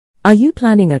Are you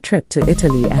planning a trip to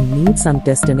Italy and need some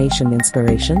destination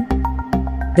inspiration?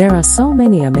 There are so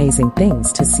many amazing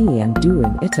things to see and do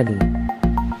in Italy.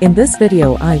 In this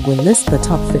video I will list the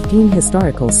top 15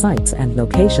 historical sites and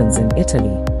locations in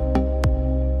Italy.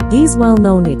 These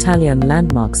well-known Italian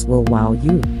landmarks will wow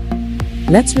you.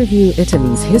 Let's review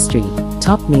Italy's history,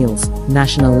 top meals,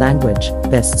 national language,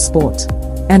 best sport,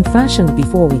 and fashion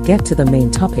before we get to the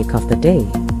main topic of the day.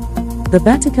 The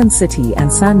Vatican City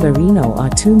and San Marino are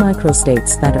two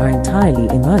microstates that are entirely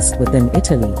immersed within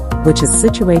Italy, which is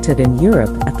situated in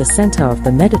Europe at the center of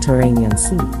the Mediterranean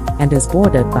Sea, and is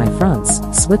bordered by France,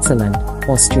 Switzerland,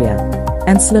 Austria,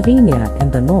 and Slovenia in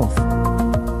the north.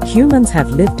 Humans have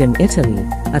lived in Italy,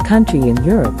 a country in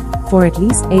Europe, for at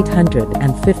least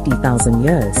 850,000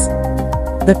 years.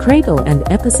 The cradle and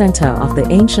epicenter of the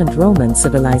ancient Roman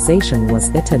civilization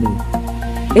was Italy.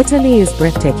 Italy is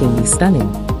breathtakingly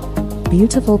stunning.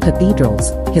 Beautiful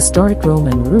cathedrals, historic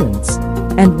Roman ruins,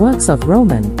 and works of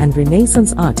Roman and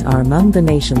Renaissance art are among the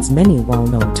nation's many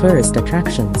well-known tourist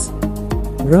attractions.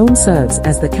 Rome serves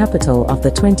as the capital of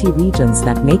the 20 regions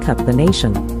that make up the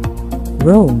nation.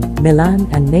 Rome, Milan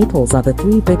and Naples are the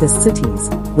three biggest cities,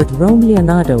 with Rome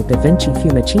Leonardo da Vinci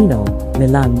Fiumicino,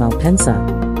 Milan Malpensa,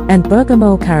 and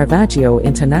Bergamo Caravaggio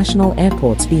international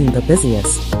airports being the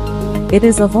busiest. It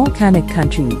is a volcanic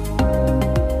country.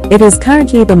 It is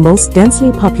currently the most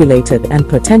densely populated and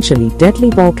potentially deadly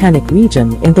volcanic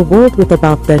region in the world with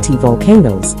about 30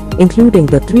 volcanoes, including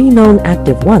the three known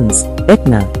active ones,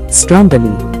 Etna,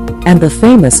 Stromboli, and the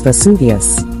famous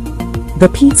Vesuvius.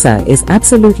 The pizza is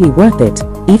absolutely worth it,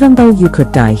 even though you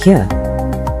could die here.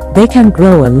 They can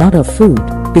grow a lot of food,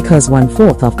 because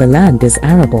 1/4 of the land is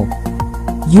arable.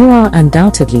 You are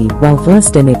undoubtedly well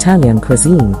versed in Italian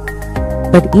cuisine.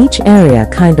 But each area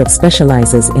kind of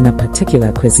specializes in a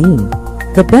particular cuisine.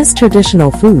 The best traditional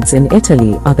foods in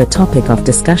Italy are the topic of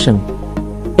discussion.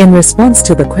 In response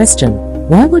to the question,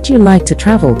 why would you like to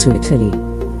travel to Italy?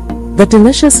 The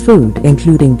delicious food,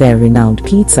 including their renowned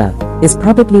pizza, is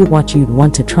probably what you'd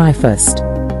want to try first.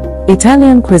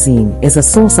 Italian cuisine is a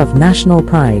source of national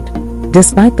pride,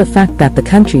 despite the fact that the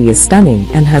country is stunning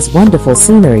and has wonderful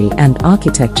scenery and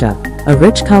architecture, a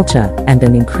rich culture, and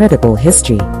an incredible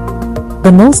history.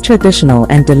 The most traditional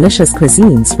and delicious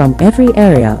cuisines from every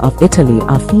area of Italy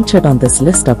are featured on this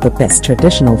list of the best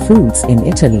traditional foods in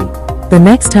Italy. The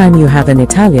next time you have an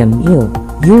Italian meal,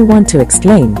 you'll want to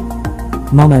exclaim,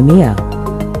 "Mamma mia!"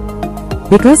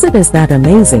 Because it is that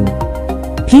amazing.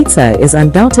 Pizza is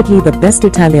undoubtedly the best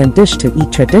Italian dish to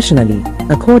eat traditionally,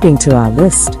 according to our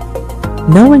list.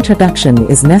 No introduction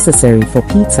is necessary for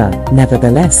pizza,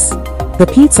 nevertheless. The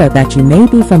pizza that you may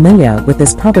be familiar with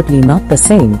is probably not the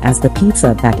same as the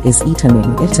pizza that is eaten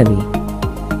in Italy.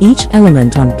 Each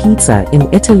element on pizza in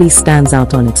Italy stands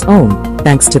out on its own,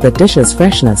 thanks to the dish's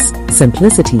freshness,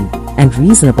 simplicity, and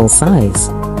reasonable size.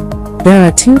 There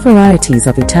are two varieties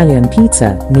of Italian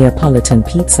pizza: Neapolitan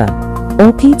pizza,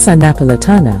 or pizza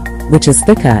napoletana, which is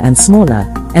thicker and smaller,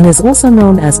 and is also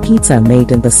known as pizza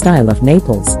made in the style of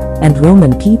Naples, and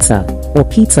Roman pizza, or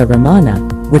pizza romana,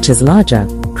 which is larger,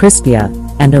 crispier,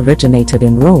 and originated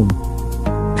in Rome.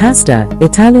 Pasta.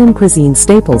 Italian cuisine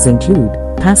staples include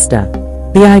pasta.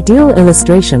 The ideal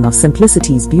illustration of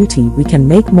simplicity's beauty. We can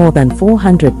make more than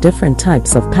 400 different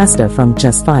types of pasta from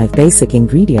just 5 basic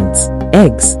ingredients: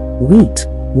 eggs, wheat,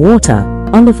 water,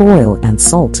 olive oil, and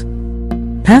salt.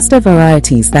 Pasta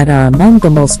varieties that are among the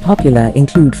most popular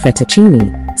include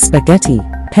fettuccine, spaghetti,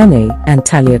 penne, and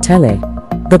tagliatelle.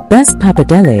 The best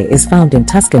pappardelle is found in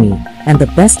Tuscany, and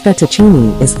the best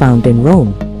fettuccine is found in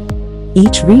Rome.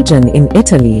 Each region in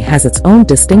Italy has its own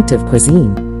distinctive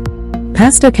cuisine.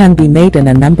 Pasta can be made in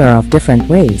a number of different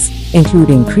ways,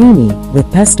 including creamy, with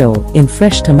pesto, in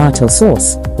fresh tomato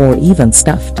sauce, or even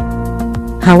stuffed.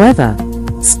 However,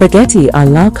 spaghetti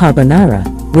alla carbonara,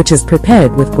 which is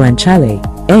prepared with guanciale,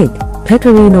 egg,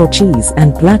 pecorino cheese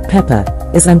and black pepper,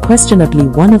 is unquestionably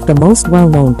one of the most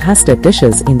well-known pasta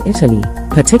dishes in Italy,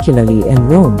 particularly in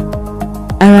Rome.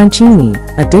 Arancini,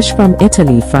 a dish from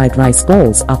Italy. Fried rice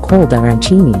balls are called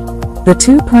arancini. The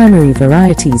two primary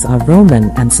varieties are Roman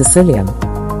and Sicilian.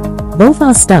 Both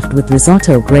are stuffed with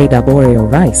risotto-grade arborio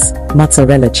rice,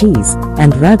 mozzarella cheese,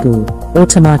 and ragu, or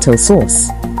tomato sauce.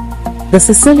 The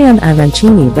Sicilian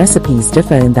arancini recipes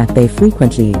differ in that they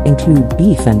frequently include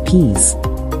beef and peas.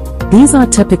 These are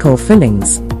typical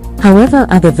fillings. However,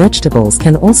 other vegetables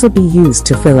can also be used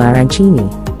to fill arancini.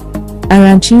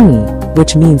 Arancini,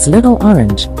 which means little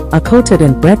orange, are coated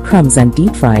in breadcrumbs and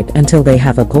deep-fried until they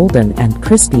have a golden and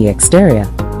crispy exterior.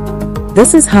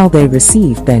 This is how they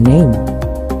received their name.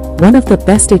 One of the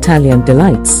best Italian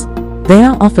delights. They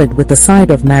are offered with a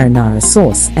side of marinara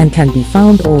sauce and can be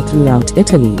found all throughout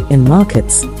Italy in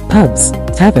markets, pubs,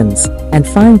 taverns, and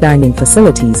fine dining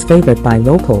facilities favored by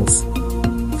locals.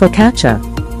 Focaccia.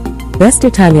 Best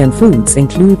Italian foods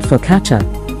include focaccia.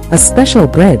 A special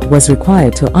bread was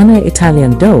required to honor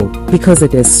Italian dough because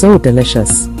it is so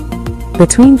delicious.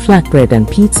 Between flatbread and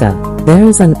pizza, there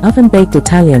is an oven-baked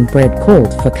Italian bread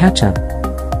called focaccia.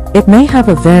 It may have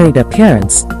a varied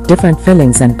appearance, different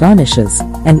fillings and garnishes,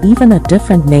 and even a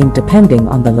different name depending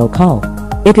on the locale.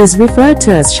 It is referred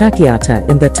to as sciacchiata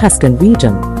in the Tuscan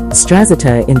region,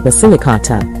 stracciata in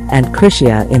Basilicata, and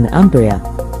criscia in Umbria.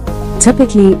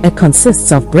 Typically, it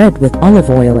consists of bread with olive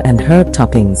oil and herb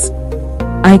toppings.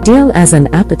 Ideal as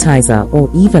an appetizer or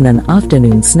even an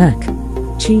afternoon snack.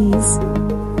 Cheese.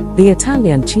 The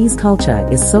Italian cheese culture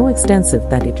is so extensive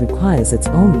that it requires its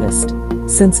own list.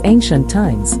 Since ancient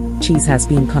times, cheese has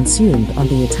been consumed on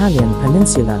the Italian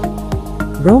peninsula.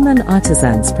 Roman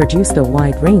artisans produced a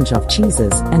wide range of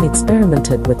cheeses and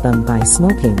experimented with them by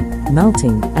smoking,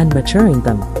 melting, and maturing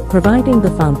them, providing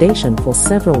the foundation for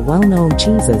several well-known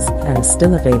cheeses that are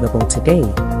still available today.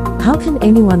 How can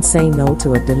anyone say no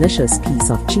to a delicious piece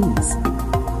of cheese?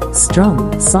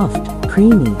 Strong, soft,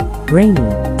 creamy,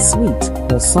 grainy, sweet,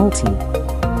 or salty.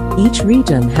 Each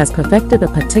region has perfected a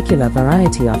particular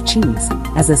variety of cheese,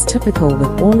 as is typical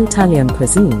with all Italian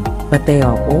cuisine, but they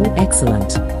are all excellent.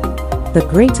 The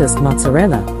greatest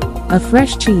mozzarella, a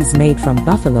fresh cheese made from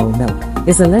buffalo milk,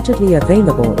 is allegedly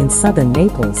available in southern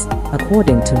Naples,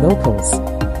 according to locals.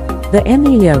 The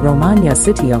Emilia-Romagna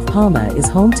city of Parma is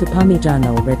home to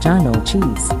Parmigiano Reggiano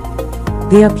cheese.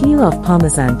 The appeal of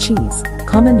Parmesan cheese,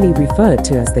 commonly referred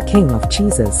to as the king of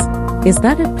cheeses, is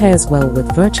that it pairs well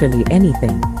with virtually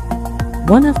anything.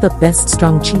 One of the best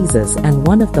strong cheeses and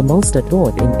one of the most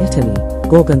adored in Italy,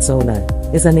 Gorgonzola,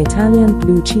 is an Italian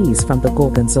blue cheese from the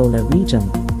Gorgonzola region.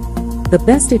 The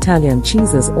best Italian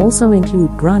cheeses also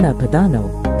include Grana Padano,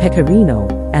 Pecorino,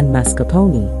 and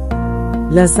Mascarpone.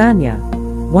 Lasagna.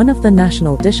 One of the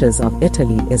national dishes of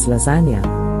Italy is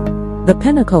lasagna. The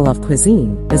pinnacle of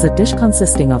cuisine is a dish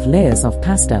consisting of layers of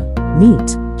pasta,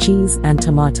 meat, cheese, and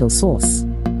tomato sauce.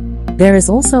 There is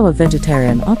also a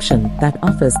vegetarian option that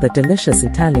offers the delicious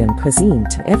Italian cuisine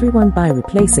to everyone by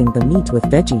replacing the meat with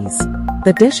veggies.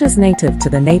 The dish is native to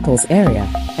the Naples area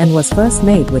and was first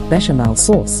made with bechamel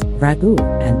sauce, ragu,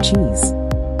 and cheese.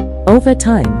 Over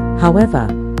time, however,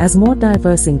 as more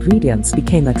diverse ingredients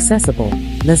became accessible,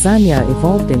 lasagna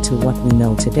evolved into what we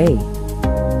know today.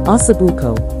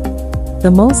 Ossobuco. The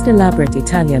most elaborate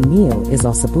Italian meal is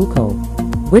ossobuco,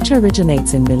 which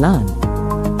originates in Milan.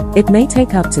 It may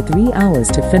take up to 3 hours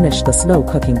to finish the slow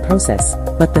cooking process,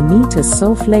 but the meat is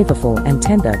so flavorful and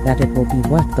tender that it will be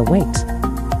worth the wait.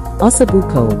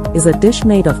 Ossobuco is a dish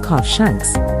made of calf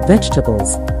shanks,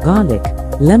 vegetables, garlic,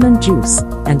 lemon juice,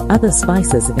 and other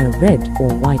spices in a red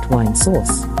or white wine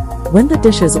sauce. When the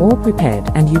dish is all prepared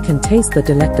and you can taste the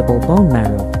delectable bone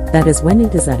marrow, that is when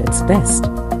it is at its best.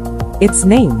 Its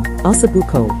name,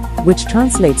 ossobuco, which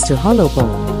translates to hollow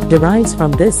bone, derives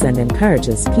from this and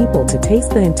encourages people to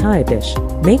taste the entire dish,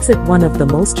 makes it one of the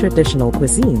most traditional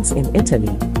cuisines in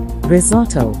Italy.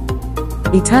 Risotto.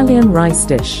 Italian rice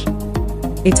dish.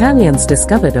 Italians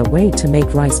discovered a way to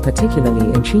make rice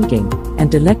particularly intriguing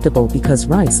and delectable because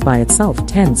rice by itself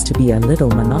tends to be a little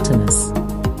monotonous.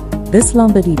 This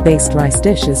Lombardy-based rice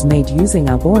dish is made using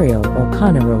arborio or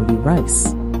carnaroli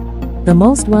rice. The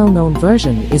most well-known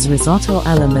version is risotto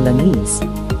alla Milanese,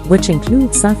 which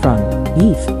includes saffron,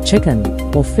 beef, chicken,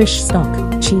 or fish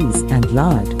stock, cheese, and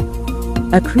lard.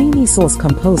 A creamy sauce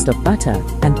composed of butter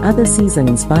and other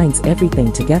seasonings binds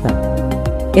everything together.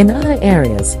 In other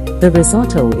areas, the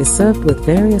risotto is served with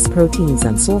various proteins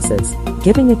and sauces,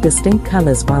 giving it distinct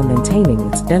colors while maintaining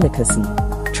its delicacy.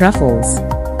 Truffles.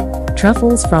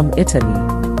 Truffles from Italy.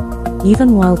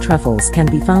 Even while truffles can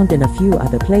be found in a few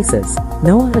other places,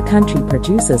 no other country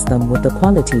produces them with the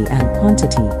quality and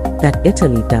quantity that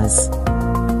Italy does.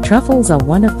 Truffles are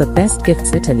one of the best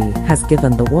gifts Italy has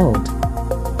given the world.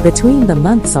 Between the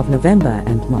months of November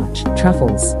and March,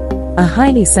 truffles, a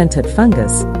highly scented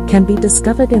fungus, can be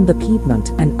discovered in the Piedmont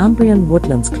and Umbrian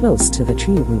woodlands close to the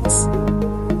tree roots.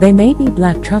 They may be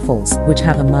black truffles, which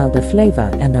have a milder flavor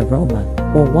and aroma,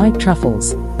 or white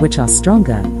truffles, which are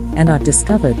stronger and are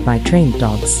discovered by trained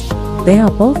dogs. They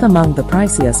are both among the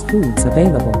priciest foods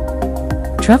available.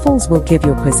 Truffles will give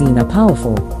your cuisine a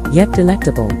powerful, yet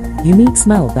delectable, unique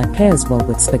smell that pairs well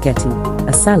with spaghetti,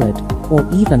 a salad, or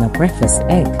even a breakfast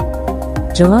egg.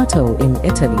 Gelato in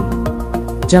Italy.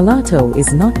 Gelato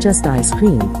is not just ice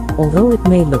cream, although it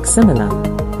may look similar.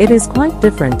 It is quite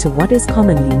different to what is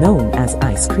commonly known as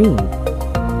ice cream.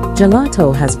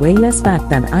 Gelato has way less fat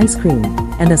than ice cream,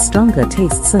 and a stronger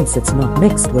taste since it's not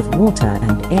mixed with water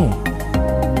and air.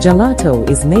 Gelato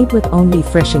is made with only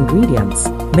fresh ingredients,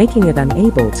 making it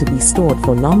unable to be stored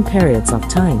for long periods of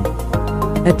time.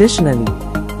 Additionally,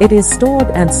 it is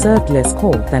stored and served less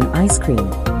cold than ice cream,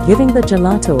 giving the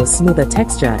gelato a smoother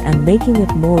texture and making it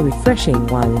more refreshing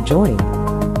while enjoying.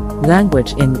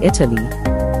 Language in Italy.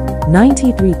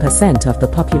 93% of the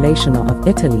population of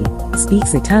Italy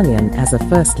speaks Italian as a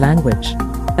first language.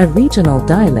 A regional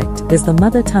dialect is the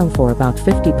mother tongue for about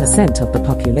 50% of the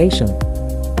population.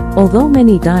 Although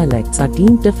many dialects are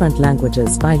deemed different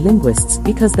languages by linguists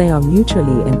because they are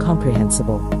mutually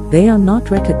incomprehensible, they are not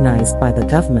recognized by the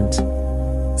government.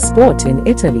 Sport in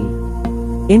Italy.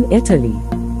 In Italy,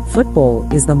 football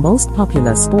is the most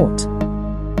popular sport.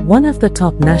 One of the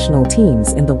top national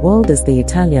teams in the world is the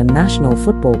Italian national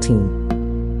football team.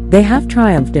 They have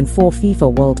triumphed in 4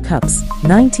 FIFA World Cups,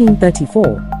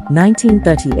 1934,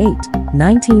 1938,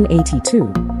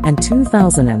 1982, and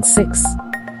 2006.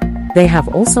 They have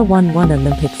also won 1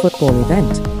 Olympic football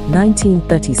event,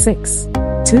 1936,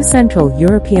 2 Central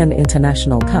European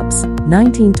International Cups,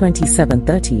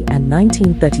 1927-30 and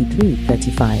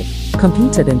 1933-35,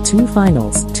 competed in 2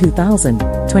 finals, 2000,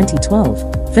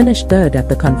 2012, finished 3rd at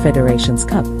the Confederations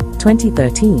Cup,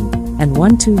 2013, and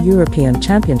won 2 European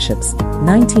Championships,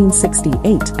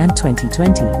 1968 and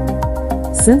 2020.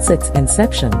 Since its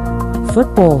inception,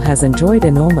 football has enjoyed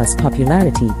enormous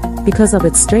popularity because of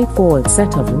its straightforward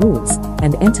set of rules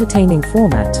and entertaining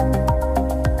format.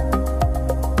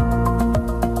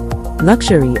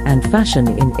 Luxury and fashion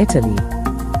in Italy.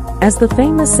 As the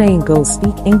famous saying goes,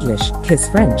 speak English, kiss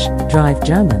French, drive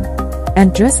German,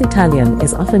 and dress Italian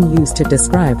is often used to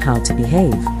describe how to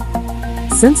behave.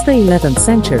 Since the 11th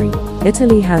century,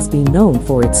 Italy has been known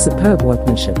for its superb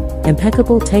workmanship,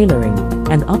 impeccable tailoring,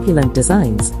 and opulent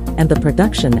designs, and the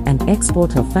production and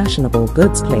export of fashionable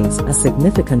goods plays a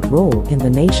significant role in the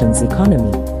nation's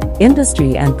economy.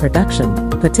 Industry and production,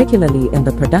 particularly in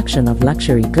the production of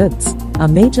luxury goods, are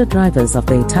major drivers of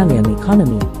the Italian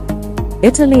economy.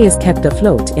 Italy is kept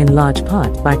afloat in large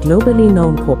part by globally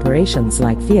known corporations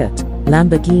like Fiat,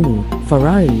 Lamborghini,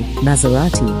 Ferrari,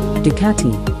 Maserati,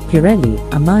 Ducati, Pirelli,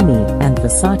 Armani and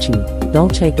Versace,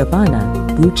 Dolce & Gabbana,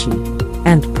 Gucci,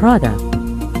 and Prada.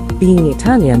 Being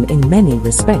Italian in many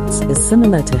respects is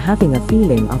similar to having a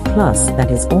feeling of class that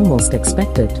is almost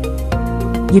expected.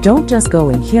 You don't just go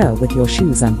in here with your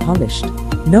shoes unpolished,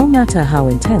 no matter how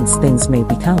intense things may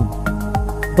become.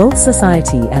 Both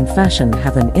society and fashion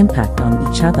have an impact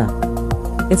on each other.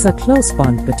 It's a close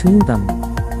bond between them.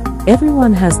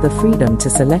 Everyone has the freedom to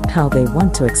select how they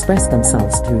want to express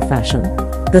themselves through fashion.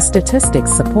 The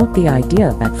statistics support the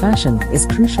idea that fashion is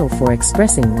crucial for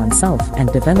expressing oneself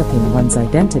and developing one's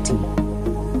identity.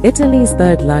 Italy's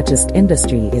 3rd largest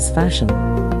industry is fashion.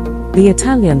 The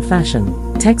Italian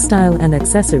fashion, textile and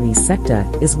accessories sector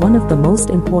is one of the most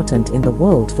important in the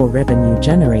world for revenue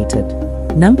generated,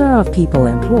 number of people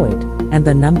employed, and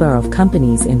the number of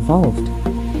companies involved.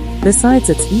 Besides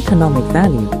its economic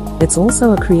value, it's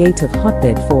also a creative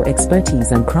hotbed for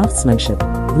expertise and craftsmanship,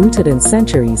 rooted in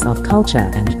centuries of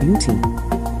culture and beauty.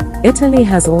 Italy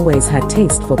has always had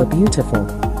taste for the beautiful,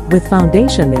 with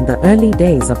foundation in the early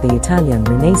days of the Italian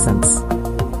Renaissance.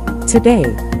 Today,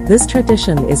 this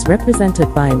tradition is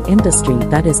represented by an industry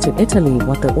that is to Italy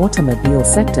what the automobile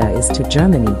sector is to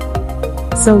Germany.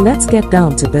 So let's get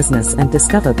down to business and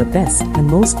discover the best and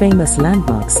most famous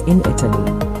landmarks in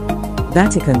Italy.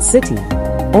 Vatican City,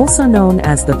 also known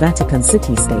as the Vatican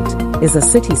City-State, is a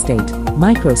city-state,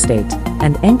 microstate,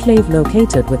 and enclave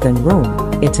located within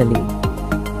Rome, Italy.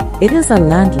 It is a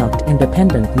landlocked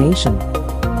independent nation.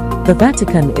 The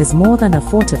Vatican is more than a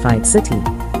fortified city.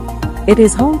 It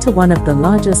is home to one of the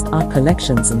largest art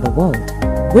collections in the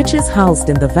world, which is housed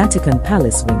in the Vatican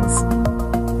Palace wings.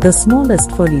 The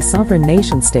smallest fully sovereign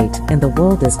nation-state in the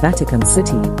world is Vatican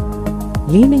City.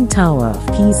 Leaning Tower of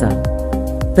Pisa.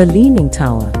 The Leaning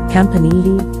Tower,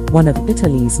 Campanile, one of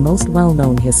Italy's most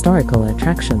well-known historical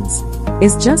attractions,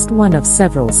 is just one of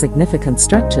several significant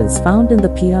structures found in the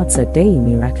Piazza dei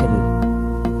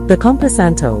Miracoli. The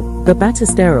Camposanto, the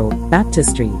Battistero,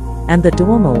 Baptistry, and the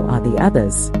Duomo are the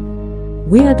others.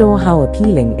 We adore how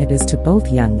appealing it is to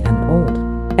both young and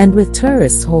old, and with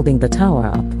tourists holding the tower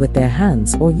up with their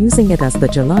hands or using it as the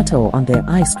gelato on their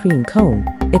ice cream cone,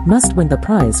 it must win the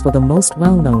prize for the most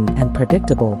well-known and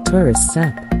predictable tourist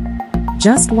snap.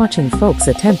 Just watching folks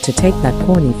attempt to take that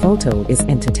corny photo is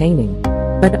entertaining.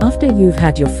 But after you've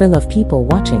had your fill of people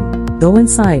watching, go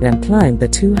inside and climb the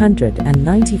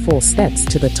 294 steps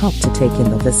to the top to take in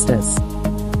the vistas.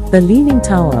 The Leaning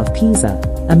Tower of Pisa,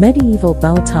 a medieval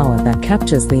bell tower that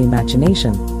captures the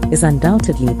imagination, is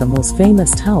undoubtedly the most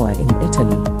famous tower in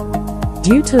Italy.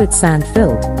 Due to its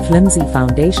sand-filled, flimsy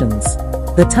foundations,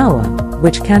 the tower,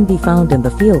 which can be found in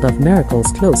the Field of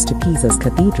Miracles close to Pisa's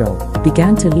cathedral,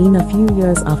 began to lean a few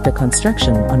years after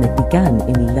construction on it began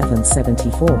in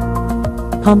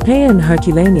 1174. Pompeii and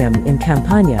Herculaneum in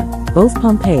Campania, both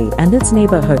Pompeii and its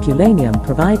neighbor Herculaneum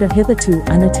provide a hitherto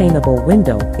unattainable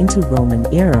window into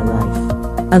Roman-era life.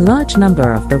 A large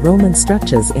number of the Roman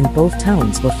structures in both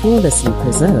towns were flawlessly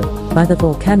preserved by the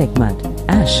volcanic mud,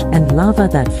 ash, and lava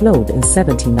that flowed in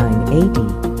 79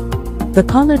 AD. The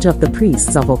College of the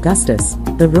Priests of Augustus,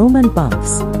 the Roman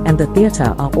Baths, and the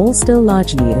theatre are all still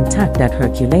largely intact at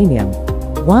Herculaneum,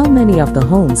 while many of the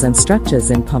homes and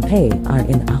structures in Pompeii are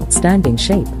in outstanding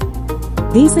shape.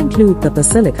 These include the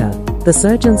Basilica, the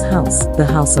Surgeon's House, the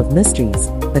House of Mysteries,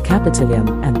 the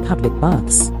Capitolium, and public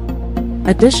baths.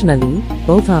 Additionally,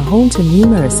 both are home to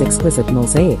numerous exquisite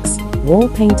mosaics, wall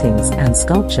paintings, and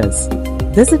sculptures.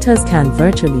 Visitors can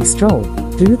virtually stroll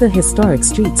through the historic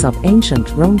streets of ancient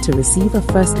Rome to receive a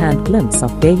first-hand glimpse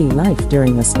of daily life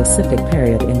during a specific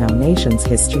period in our nation's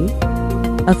history.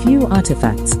 A few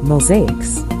artifacts,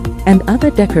 mosaics, and other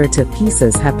decorative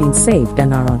pieces have been saved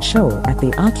and are on show at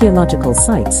the archaeological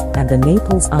sites and the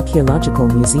Naples Archaeological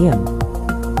Museum.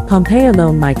 Pompeii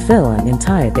alone might fill an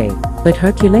entire day, but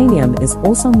Herculaneum is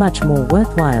also much more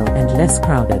worthwhile and less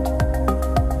crowded.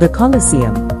 The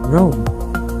Colosseum, Rome.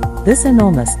 This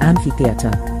enormous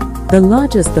amphitheater, the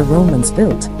largest the Romans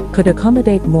built, could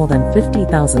accommodate more than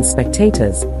 50,000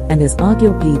 spectators and is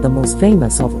arguably the most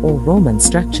famous of all Roman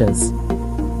structures.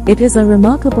 It is a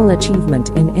remarkable achievement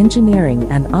in engineering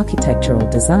and architectural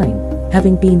design,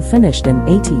 having been finished in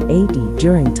 80 AD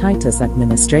during Titus'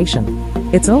 administration.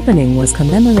 Its opening was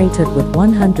commemorated with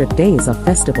 100 days of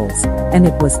festivals, and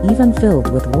it was even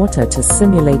filled with water to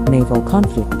simulate naval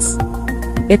conflicts.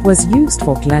 It was used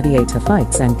for gladiator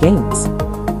fights and games.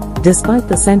 Despite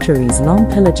the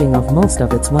centuries-long pillaging of most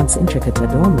of its once intricate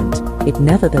adornment, it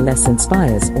nevertheless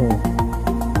inspires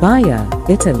awe. Baia,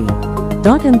 Italy.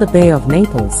 In the Bay of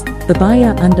Naples, the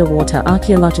Baia Underwater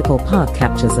Archaeological Park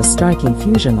captures a striking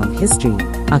fusion of history,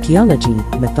 archaeology,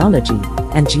 mythology,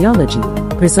 and geology,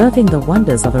 preserving the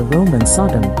wonders of a Roman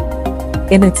Sodom.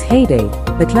 In its heyday,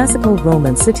 the classical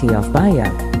Roman city of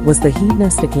Baia was the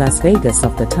hedonistic Las Vegas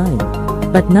of the time,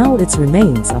 but now its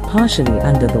remains are partially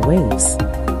under the waves.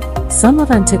 Some of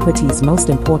antiquity's most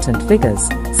important figures,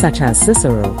 such as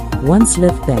Cicero, once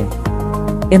lived there.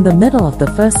 In the middle of the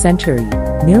 1st century,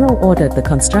 Nero ordered the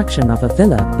construction of a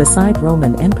villa beside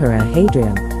Roman Emperor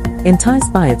Hadrian,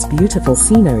 enticed by its beautiful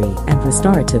scenery and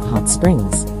restorative hot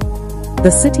springs. The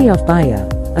city of Baia,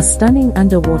 a stunning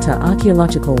underwater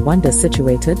archaeological wonder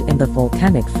situated in the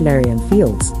volcanic Flarian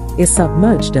Fields, is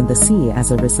submerged in the sea as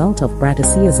a result of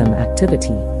Bradysseism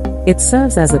activity. It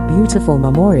serves as a beautiful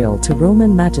memorial to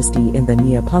Roman majesty in the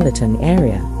Neapolitan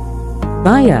area.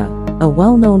 Baia, a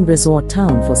well-known resort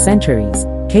town for centuries,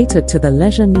 catered to the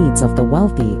leisure needs of the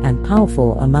wealthy and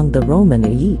powerful among the Roman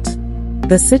elite.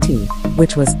 The city,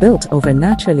 which was built over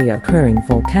naturally occurring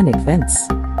volcanic vents,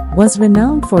 was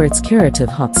renowned for its curative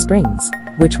hot springs,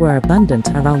 which were abundant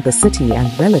around the city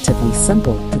and relatively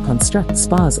simple to construct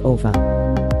spas over.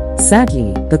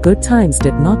 Sadly, the good times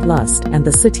did not last and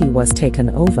the city was taken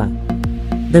over.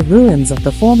 The ruins of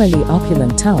the formerly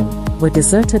opulent town were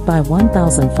deserted by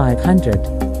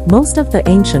 1,500. Most of the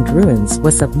ancient ruins were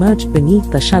submerged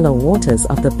beneath the shallow waters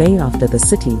of the bay after the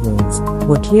city ruins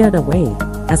were cleared away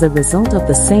as a result of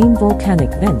the same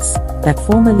volcanic vents that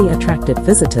formerly attracted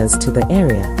visitors to the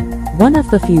area. One of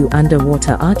the few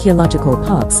underwater archaeological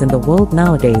parks in the world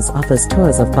nowadays offers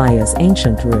tours of Baia's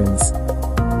ancient ruins.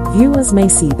 Viewers may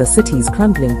see the city's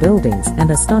crumbling buildings and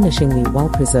astonishingly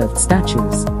well-preserved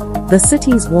statues. The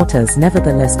city's waters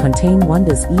nevertheless contain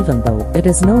wonders even though it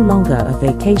is no longer a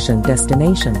vacation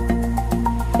destination.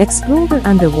 Explore the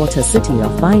underwater city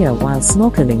of Baia while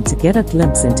snorkeling to get a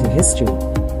glimpse into history.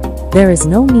 There is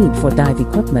no need for dive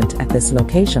equipment at this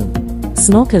location.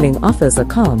 Snorkeling offers a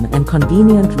calm and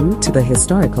convenient route to the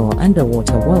historical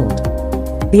underwater world.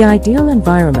 The ideal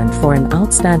environment for an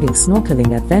outstanding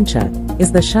snorkeling adventure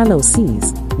is the shallow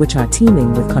seas, which are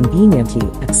teeming with conveniently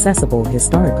accessible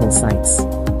historical sites.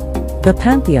 The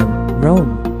Pantheon,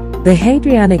 Rome. The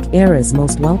Hadrianic era's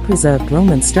most well-preserved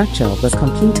Roman structure was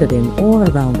completed in or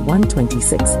around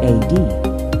 126 AD.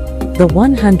 The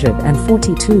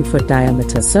 142-foot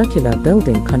diameter circular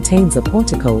building contains a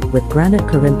portico with granite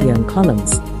Corinthian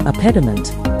columns, a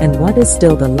pediment, and what is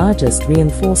still the largest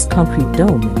reinforced concrete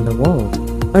dome in the world.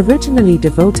 Originally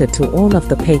devoted to all of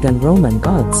the pagan Roman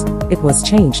gods, it was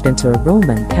changed into a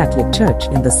Roman Catholic church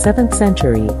in the 7th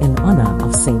century in honor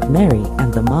of Saint Mary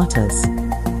and the martyrs.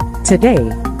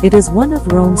 Today, It is one of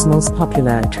Rome's most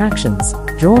popular attractions,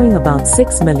 drawing about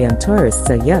 6 million tourists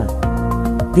a year.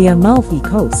 The Amalfi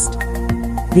Coast.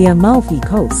 The Amalfi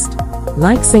Coast,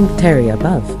 like Cinque Terre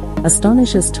above,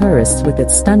 astonishes tourists with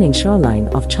its stunning shoreline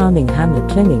of charming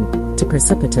hamlet clinging to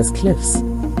precipitous cliffs.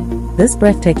 This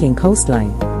breathtaking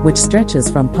coastline, which stretches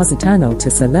from Positano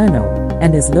to Salerno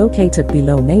and is located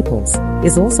below Naples,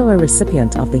 is also a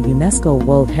recipient of the UNESCO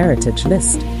World Heritage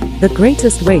List. The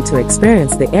greatest way to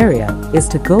experience the area is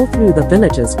to go through the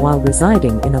villages while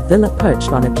residing in a villa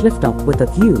perched on a clifftop with a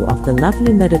view of the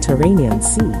lovely Mediterranean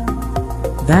Sea.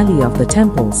 Valley of the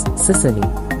Temples, Sicily.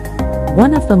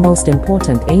 One of the most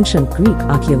important ancient Greek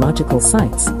archaeological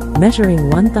sites, measuring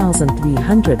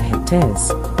 1,300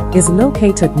 hectares, is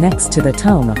located next to the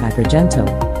town of Agrigento.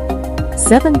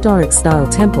 7 Doric-style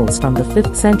temples from the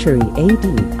 5th century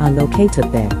AD are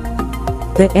located there.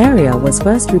 The area was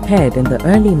first repaired in the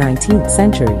early 19th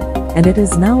century, and it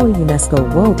is now a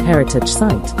UNESCO World Heritage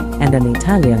Site and an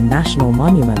Italian national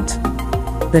monument.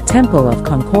 The Temple of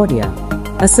Concordia,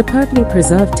 a superbly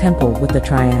preserved temple with a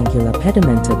triangular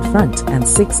pedimented front and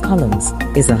 6 columns,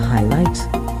 is a highlight.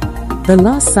 The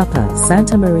Last Supper,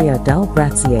 Santa Maria del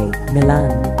Grazie,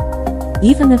 Milan.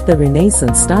 Even if the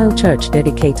Renaissance-style church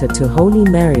dedicated to Holy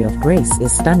Mary of Grace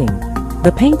is stunning,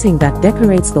 the painting that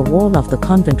decorates the wall of the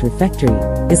convent refectory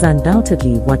is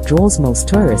undoubtedly what draws most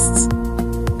tourists.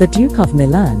 The Duke of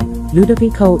Milan,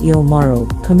 Ludovico il Moro,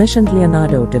 commissioned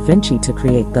Leonardo da Vinci to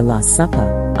create the Last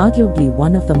Supper, arguably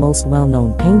one of the most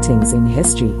well-known paintings in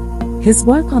history. His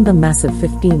work on the massive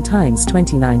 15 times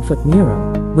 29-foot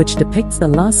mural, which depicts the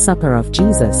Last Supper of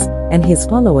Jesus and his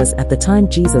followers at the time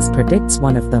Jesus predicts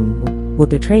one of them will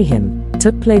betray him,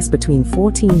 took place between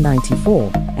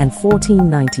 1494 and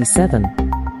 1497.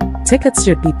 Tickets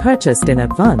should be purchased in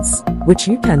advance, which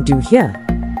you can do here.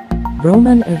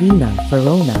 Roman Arena,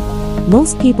 Verona.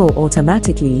 Most people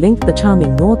automatically link the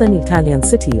charming northern Italian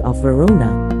city of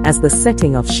Verona as the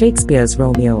setting of Shakespeare's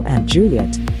Romeo and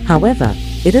Juliet. However,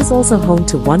 it is also home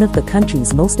to one of the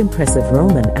country's most impressive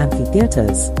Roman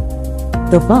amphitheatres.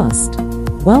 The vast,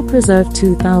 well-preserved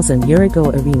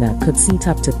 2,000-year-ago arena could seat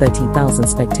up to 30,000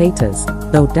 spectators,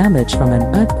 though damage from an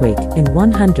earthquake in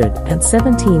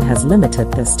 117 has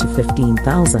limited this to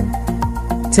 15,000.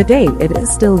 Today it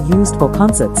is still used for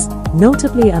concerts,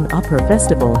 notably an opera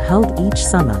festival held each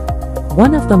summer.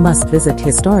 One of the must-visit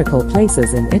historical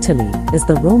places in Italy is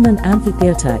the Roman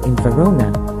amphitheatre in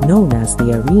Verona, known as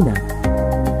the Arena.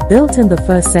 Built in the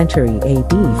 1st century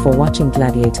AD for watching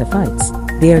gladiator fights,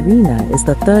 the Arena is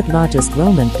the 3rd largest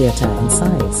Roman theatre in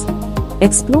size.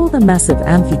 Explore the massive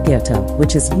amphitheatre,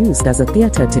 which is used as a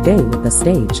theatre today with the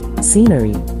stage,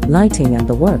 scenery, lighting and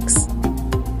the works.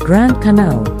 Grand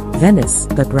Canal, Venice.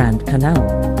 The Grand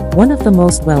Canal, one of the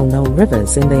most well-known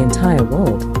rivers in the entire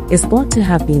world, is thought to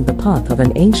have been the path of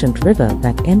an ancient river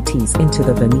that empties into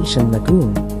the Venetian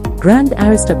lagoon. Grand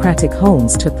aristocratic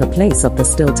homes took the place of the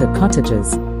stilted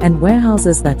cottages and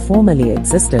warehouses that formerly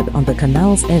existed on the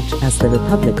canal's edge as the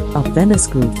Republic of Venice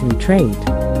grew through trade.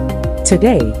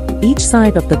 Today, each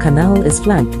side of the canal is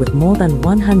flanked with more than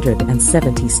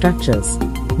 170 structures,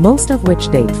 most of which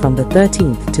date from the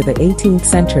 13th to the 18th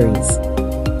centuries.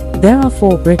 There are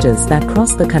 4 bridges that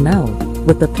cross the canal,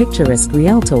 with the picturesque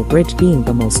Rialto Bridge being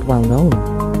the most well-known.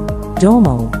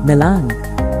 Duomo, Milan.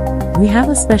 We have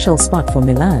a special spot for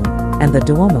Milan, and the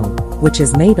Duomo, which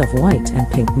is made of white and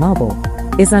pink marble,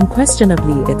 is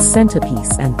unquestionably its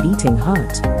centerpiece and beating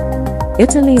heart.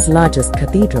 Italy's largest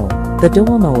cathedral, the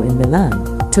Duomo in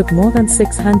Milan, took more than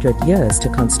 600 years to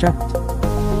construct.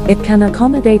 It can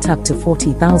accommodate up to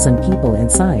 40,000 people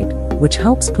inside, which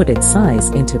helps put its size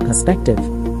into perspective.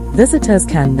 Visitors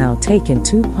can now take in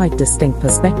 2 quite distinct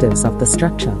perspectives of the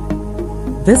structure.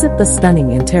 Visit the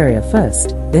stunning interior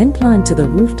first, then climb to the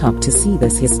rooftop to see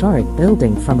this historic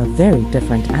building from a very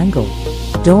different angle.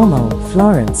 Duomo,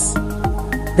 Florence.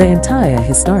 The entire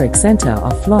historic center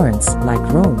of Florence,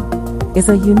 like Rome, is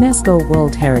a UNESCO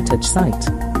World Heritage Site.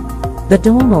 The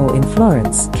Duomo in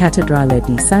Florence, Cattedrale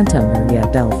di Santa Maria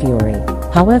del Fiore,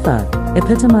 however,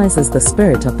 epitomizes the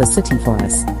spirit of the city for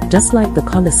us, just like the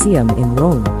Colosseum in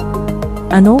Rome.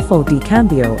 Arnolfo di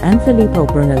Cambio and Filippo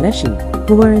Brunelleschi,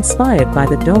 who were inspired by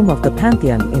the dome of the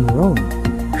Pantheon in Rome,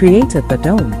 created the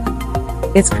dome.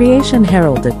 Its creation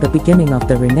heralded the beginning of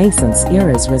the Renaissance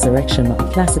era's resurrection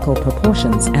of classical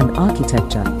proportions and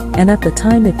architecture, and at the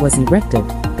time it was erected,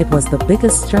 it was the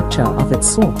biggest structure of its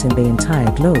sort in the entire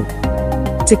globe.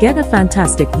 To get a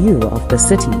fantastic view of the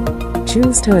city,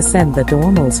 choose to ascend the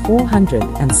Duomo's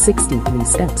 463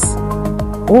 steps.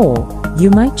 Or, you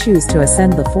might choose to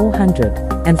ascend the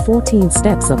 414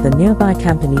 steps of the nearby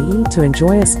Campania to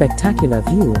enjoy a spectacular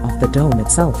view of the dome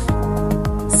itself.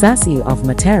 Sassy of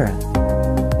Matera.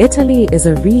 Italy is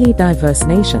a really diverse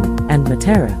nation, and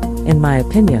Matera, in my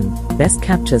opinion, best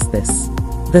captures this.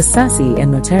 The Sassi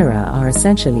in Matera are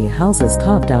essentially houses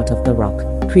carved out of the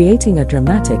rock, creating a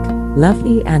dramatic,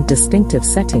 lovely and distinctive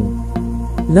setting.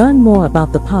 Learn more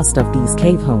about the past of these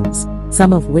cave homes,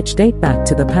 some of which date back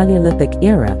to the Paleolithic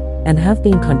era, and have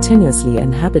been continuously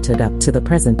inhabited up to the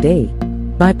present day,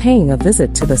 by paying a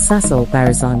visit to the Sasso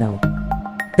Barazzano.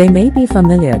 They may be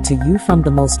familiar to you from the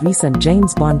most recent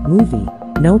James Bond movie,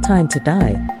 No Time to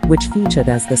Die, which featured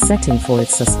as the setting for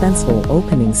its suspenseful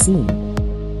opening scene.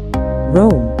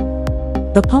 Rome.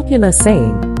 The popular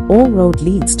saying, "All road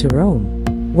leads to Rome,"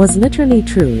 was literally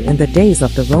true in the days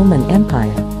of the Roman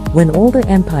Empire, when all the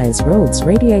empire's roads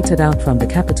radiated out from the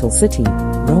capital city,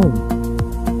 Rome.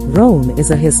 Rome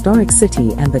is a historic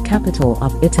city and the capital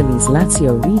of Italy's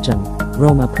Lazio region,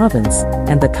 Roma province,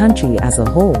 and the country as a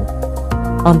whole.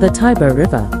 On the Tiber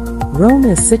River, Rome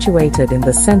is situated in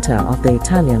the center of the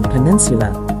Italian peninsula,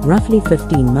 roughly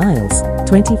 15 miles,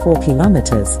 24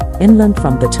 kilometers, inland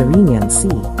from the Tyrrhenian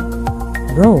Sea.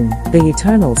 Rome, the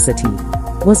Eternal City,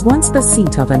 was once the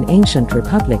seat of an ancient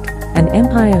republic, an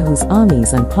empire whose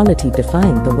armies and polity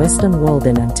defined the Western world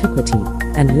in antiquity,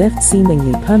 and left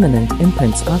seemingly permanent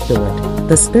imprints afterward,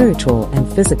 the spiritual and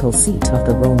physical seat of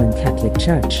the Roman Catholic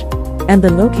Church, and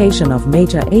the location of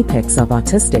major apex of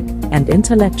artistic and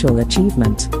intellectual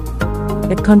achievement.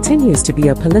 It continues to be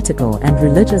a political and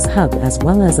religious hub as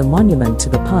well as a monument to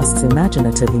the past's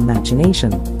imaginative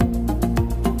imagination.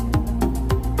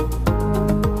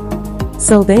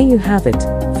 So there you have it,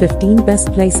 15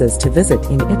 best places to visit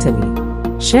in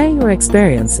Italy. Share your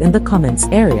experience in the comments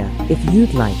area if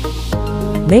you'd like.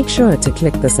 Make sure to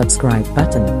click the subscribe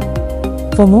button.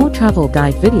 For more travel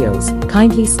guide videos,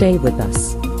 kindly stay with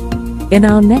us. In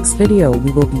our next video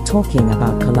we will be talking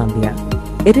about Colombia.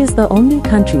 It is the only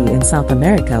country in South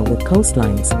America with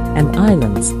coastlines and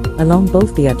islands along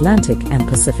both the Atlantic and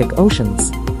Pacific Oceans.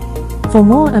 For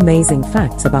more amazing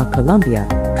facts about Colombia,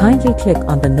 kindly click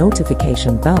on the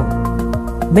notification bell.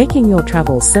 Making your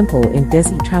travel simple in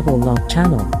Desi Travel Log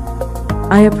channel.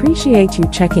 I appreciate you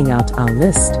checking out our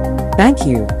list. Thank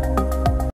you.